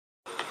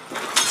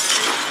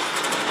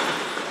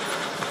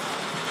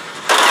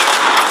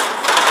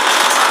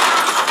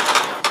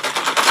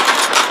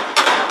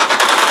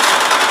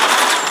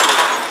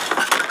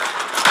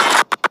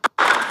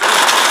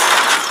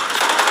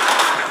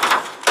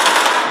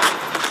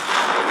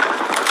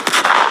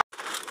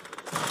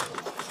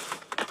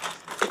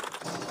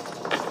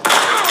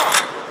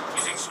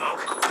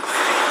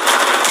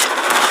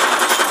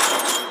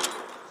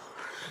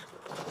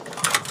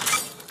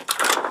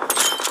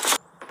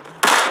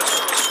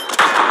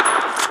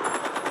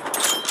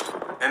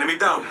Enemy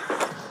down.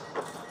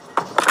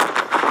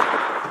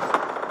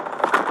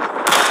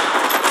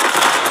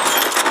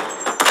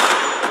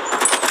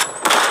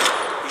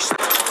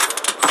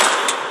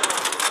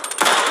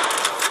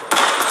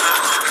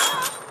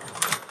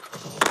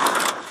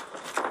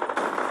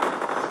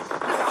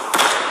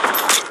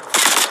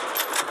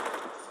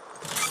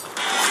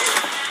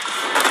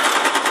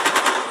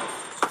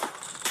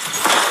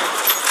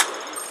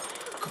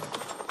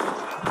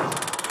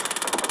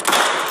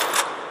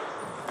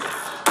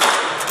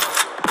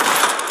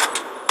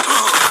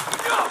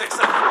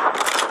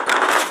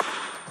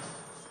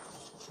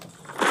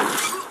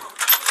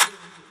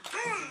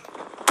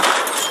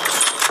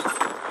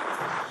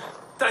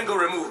 Tango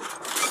removed.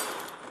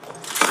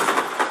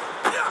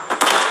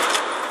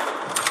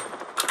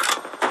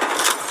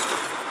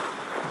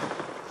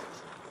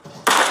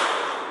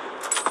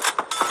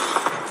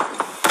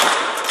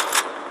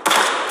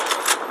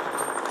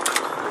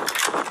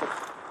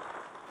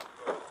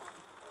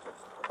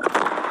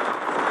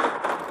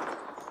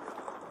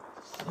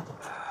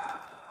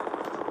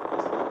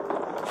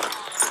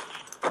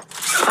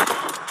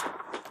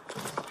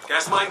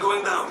 Gas mine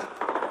going down.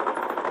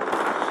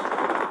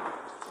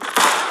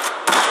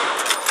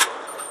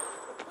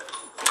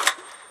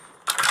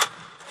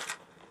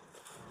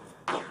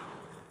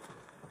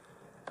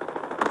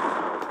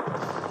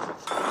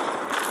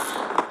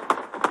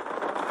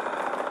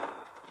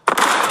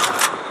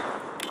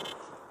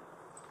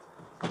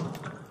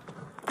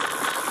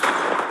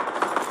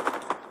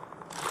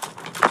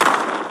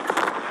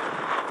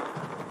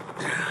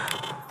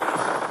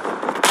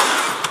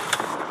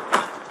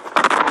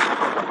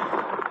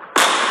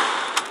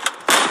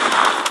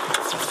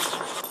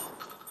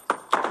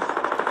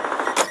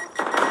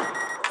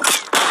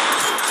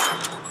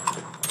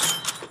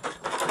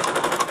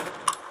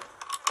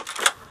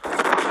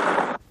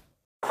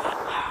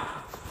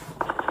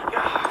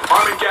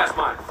 Arming gas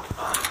mine.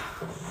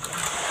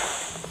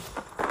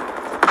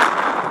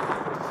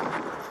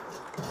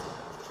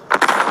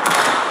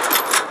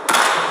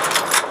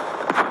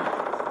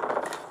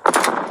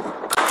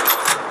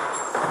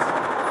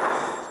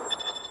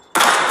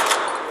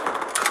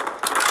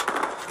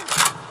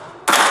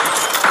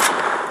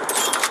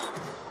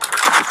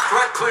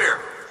 Threat clear.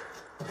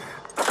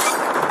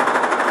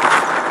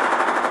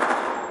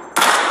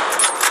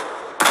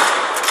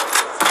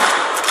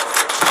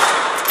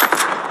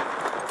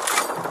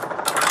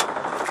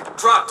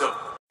 Dropped him.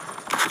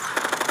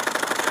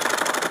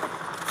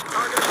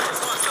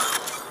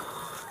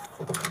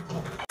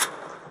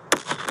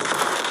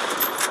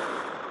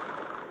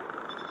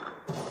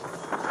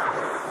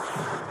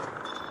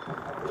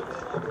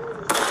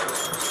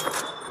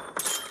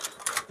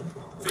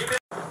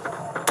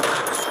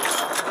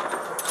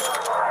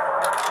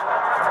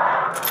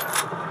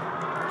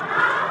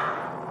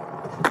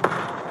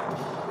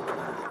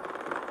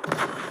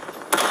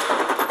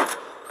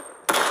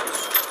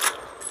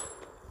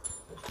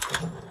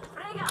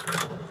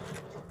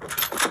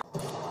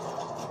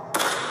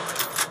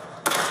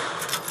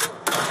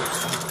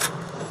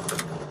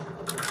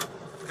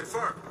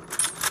 Confirmed.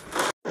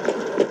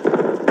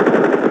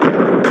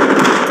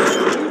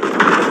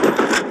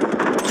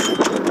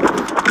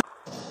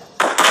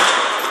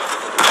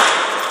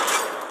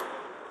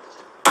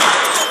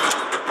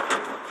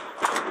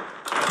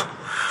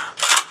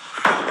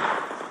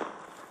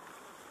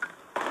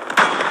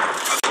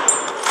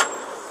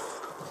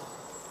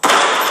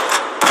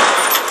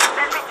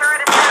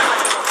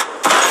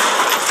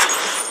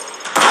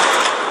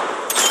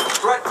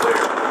 Threat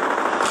clear.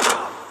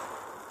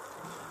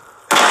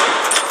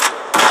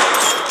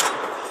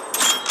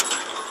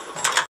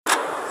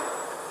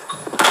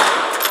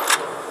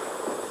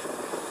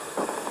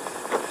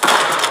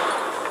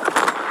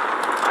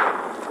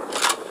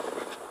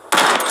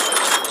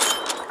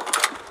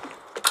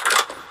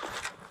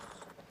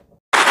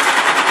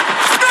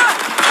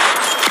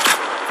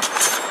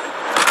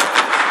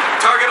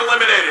 Target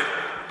eliminated.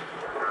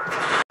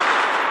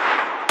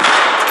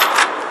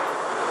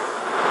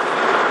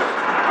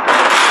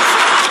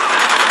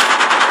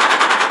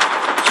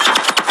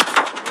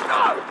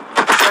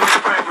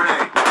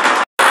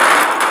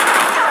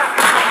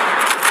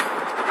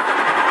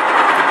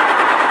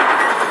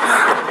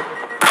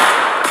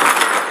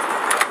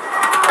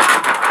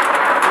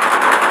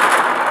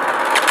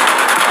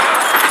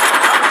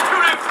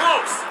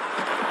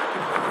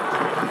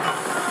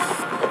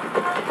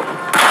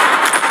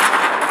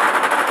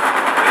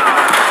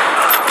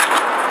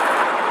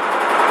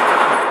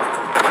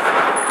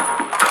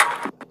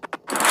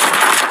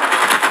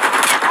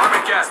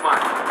 Gas mine.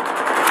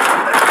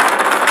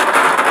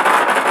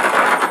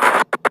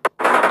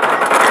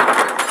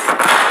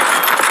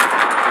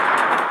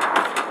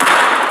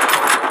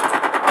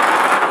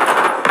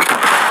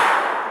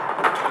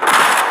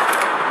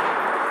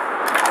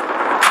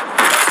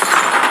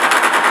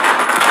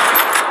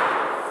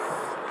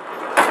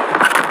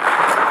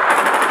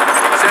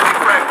 Sending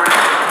frag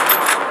grenade.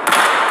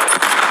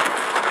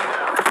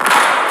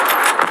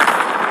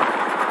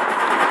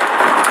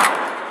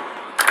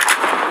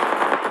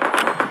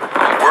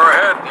 We're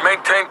ahead.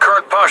 Maintain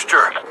current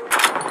posture.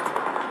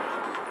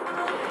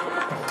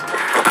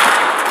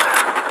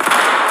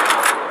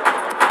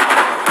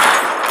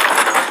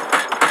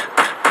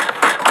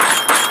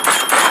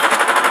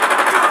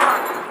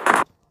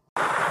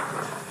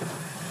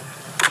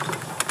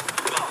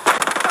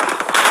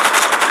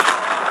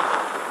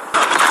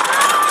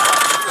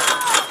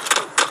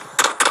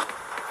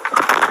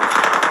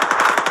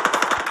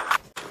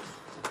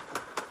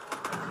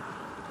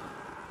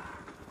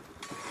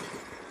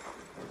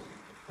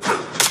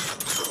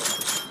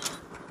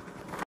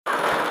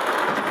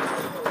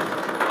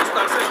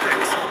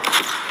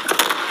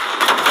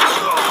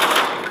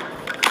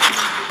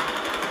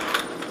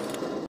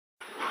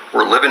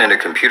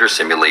 computer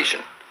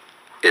simulation.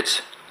 It's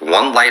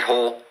one light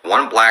hole,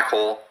 one black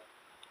hole,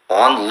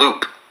 on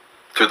loop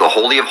through the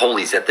Holy of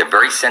Holies at the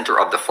very center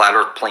of the flat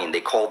Earth plane. They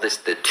call this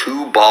the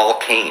two-ball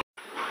cane.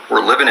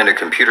 We're living in a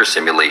computer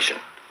simulation.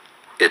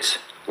 It's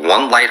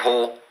one light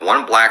hole,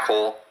 one black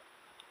hole,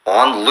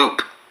 on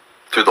loop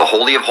through the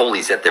Holy of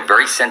Holies at the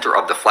very center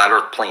of the flat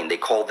Earth plane. They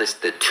call this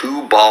the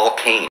two-ball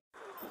cane.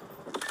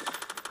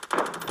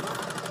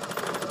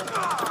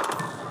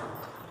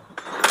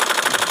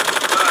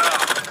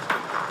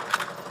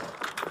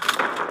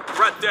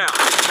 Threat down.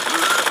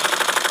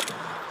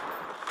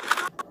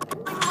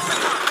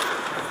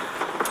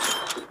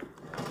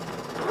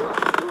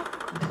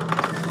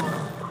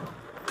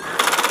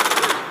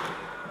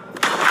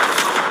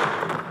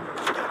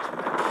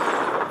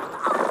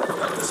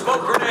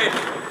 Smoke grenade.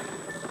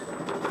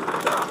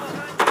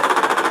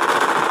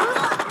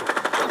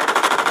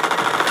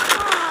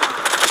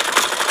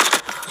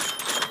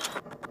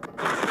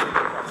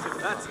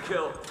 That's a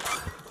kill.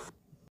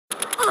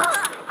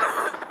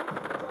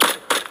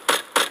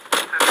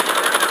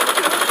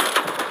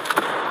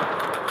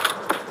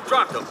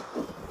 Dropped him.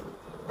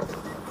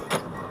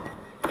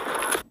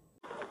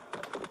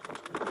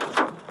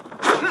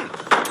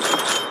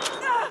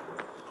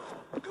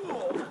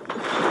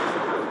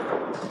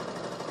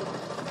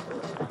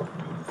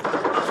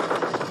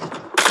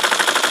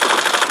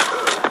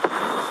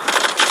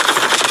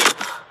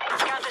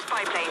 Counter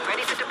spy plane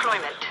ready for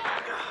deployment.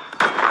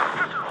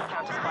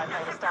 Counter spy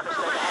plane established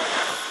overhead.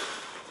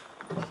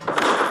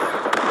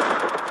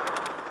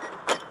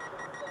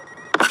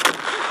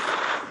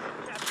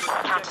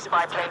 Counter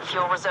spy plane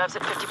fuel reserves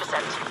at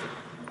 50%.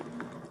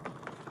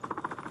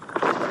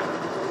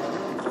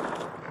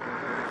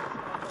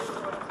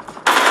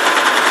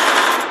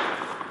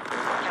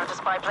 Counter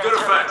spy plane Good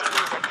effect.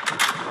 terminating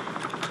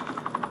music.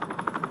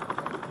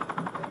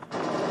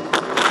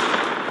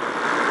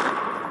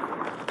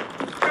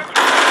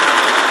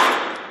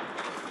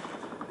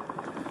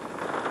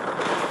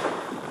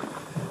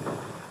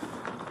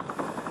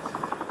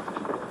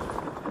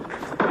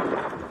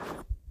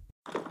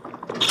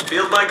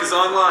 Field mic is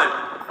online.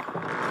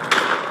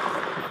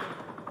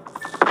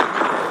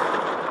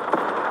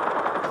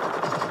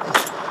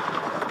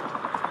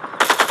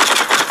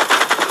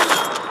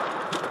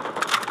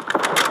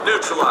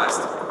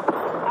 Neutralized.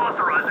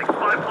 Authorizing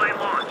spy-plane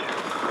launch.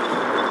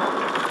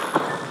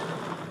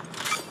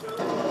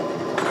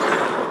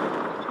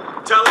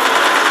 Tele.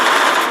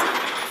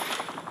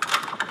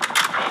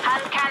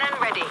 Hand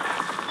cannon ready.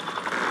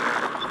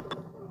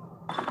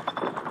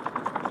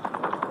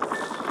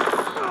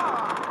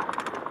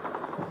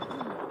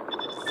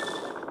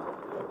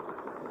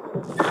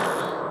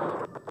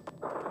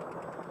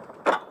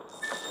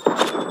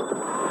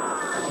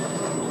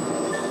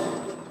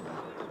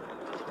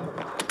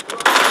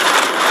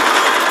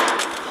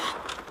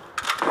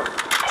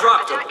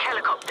 Dropped him. Attack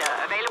helicopter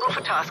available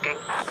for tasking.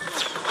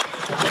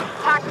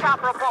 Attack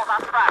chopper report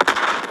on track.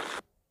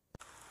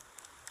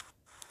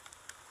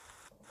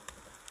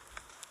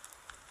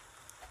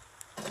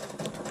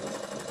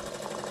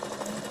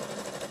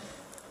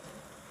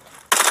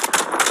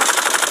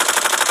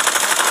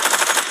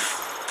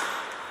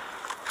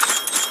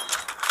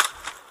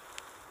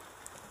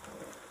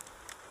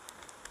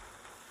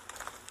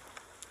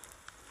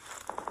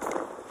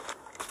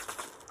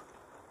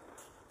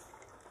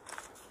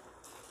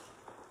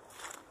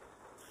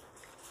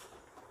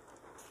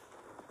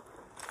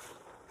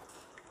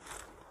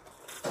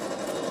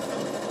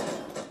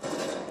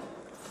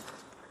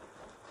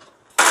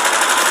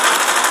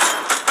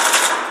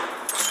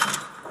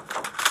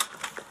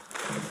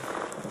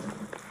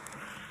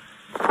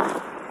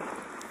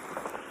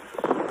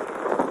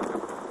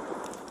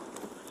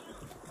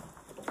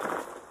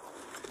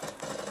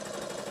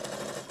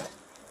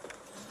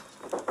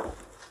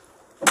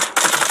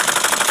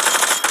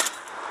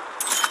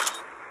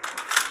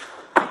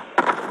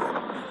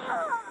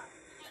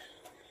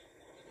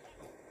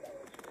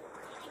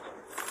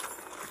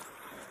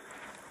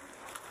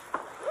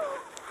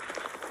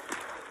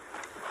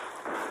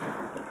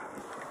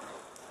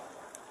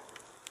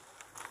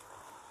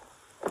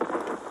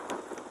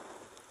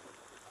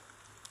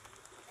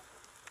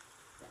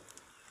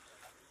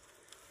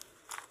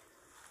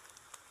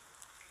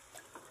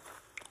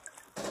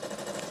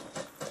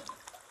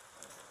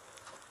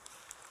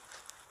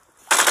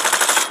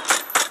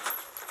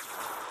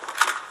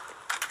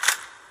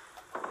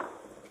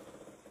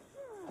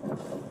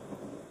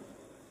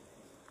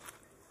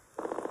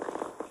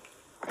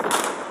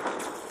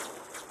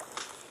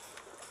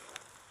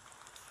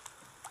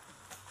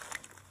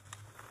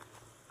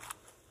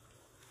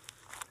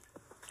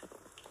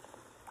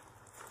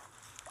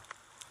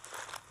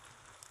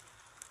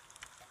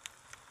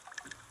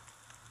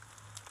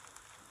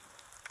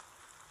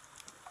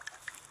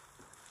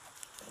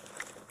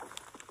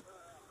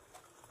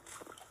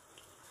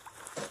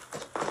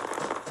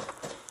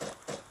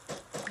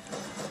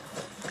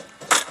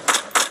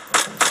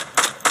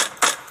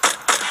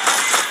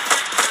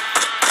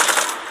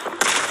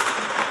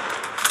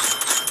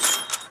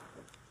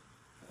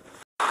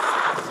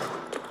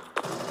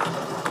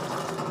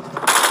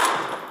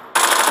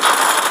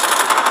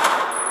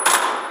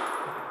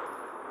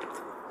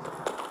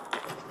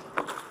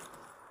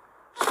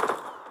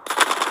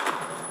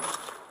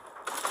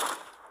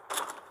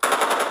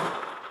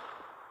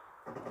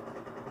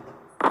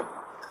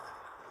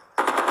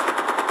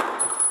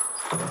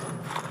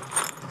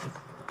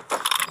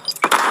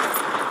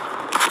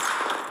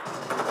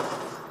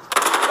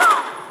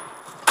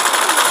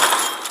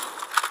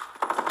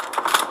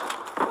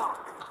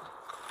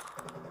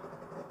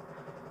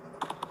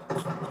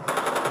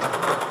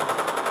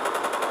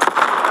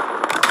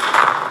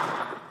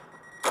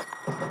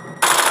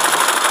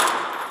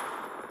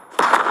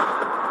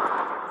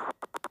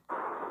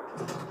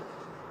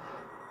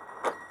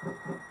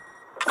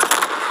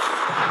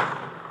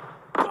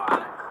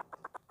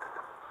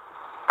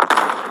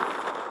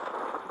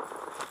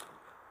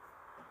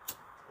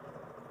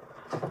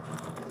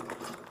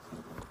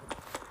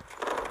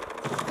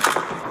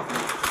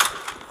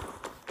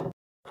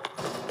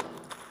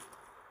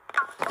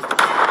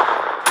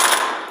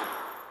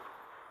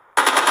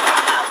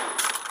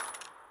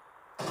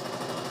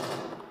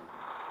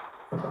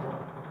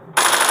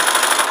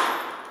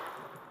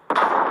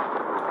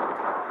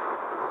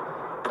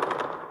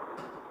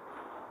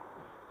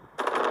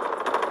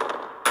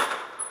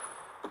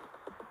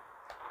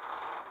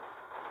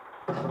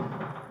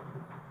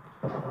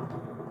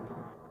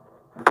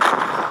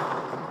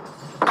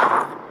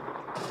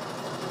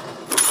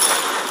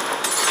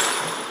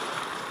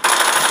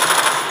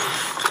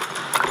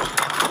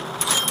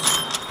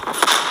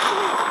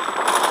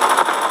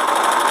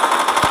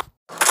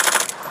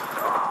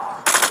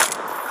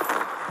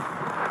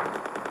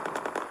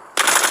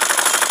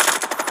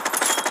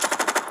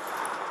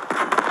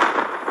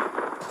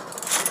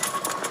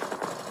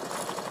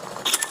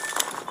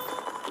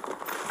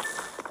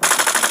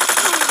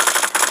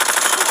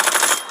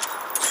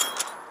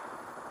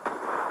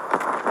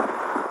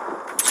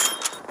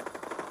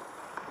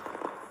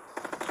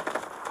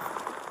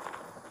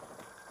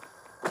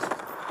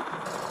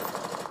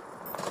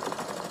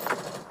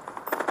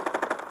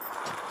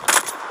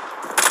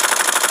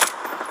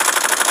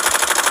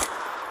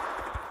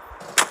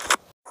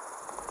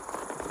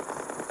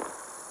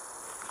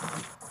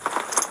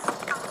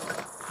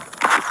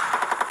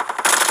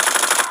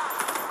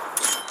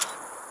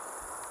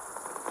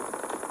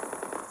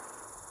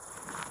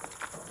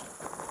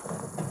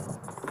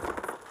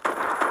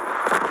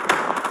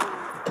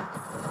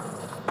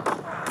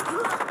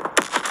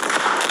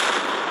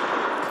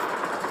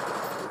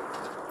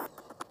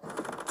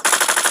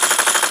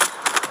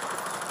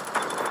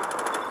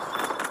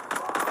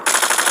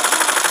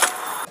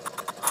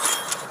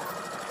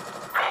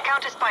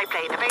 Spy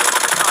plane available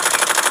for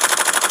target.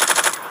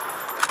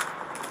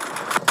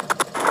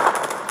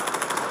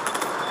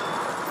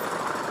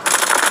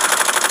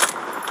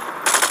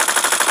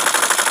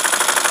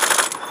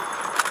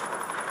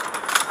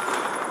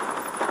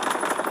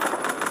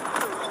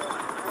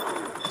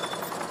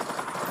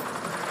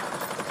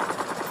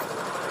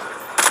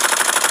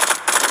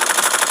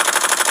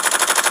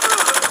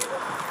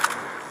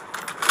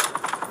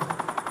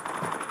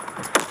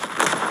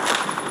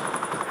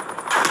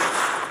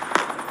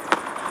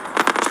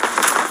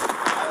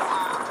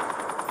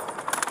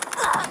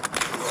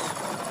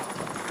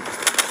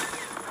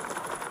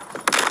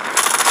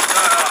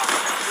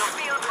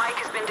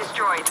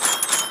 Destroyed.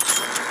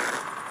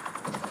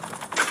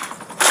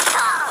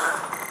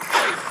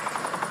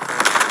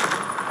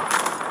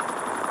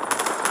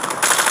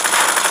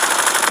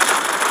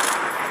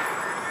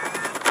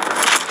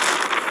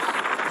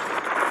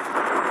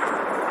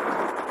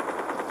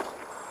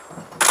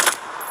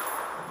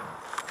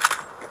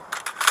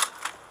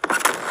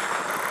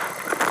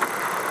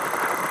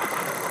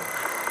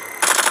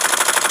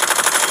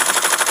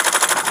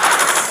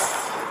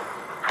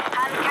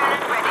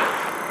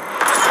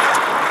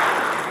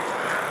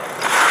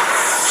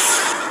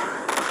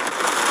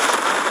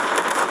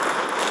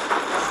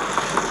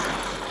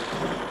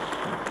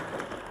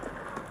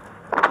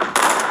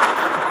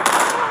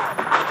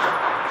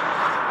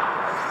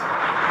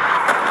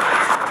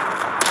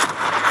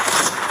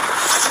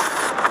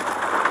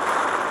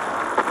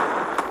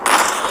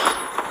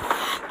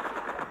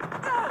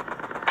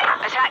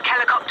 Attack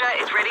helicopter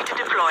is ready to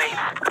deploy.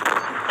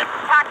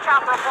 Attack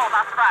chopper full,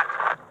 that's correct.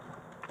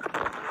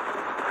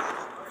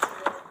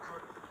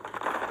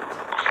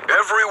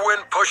 Every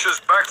wind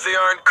pushes back the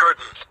Iron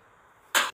Curtain.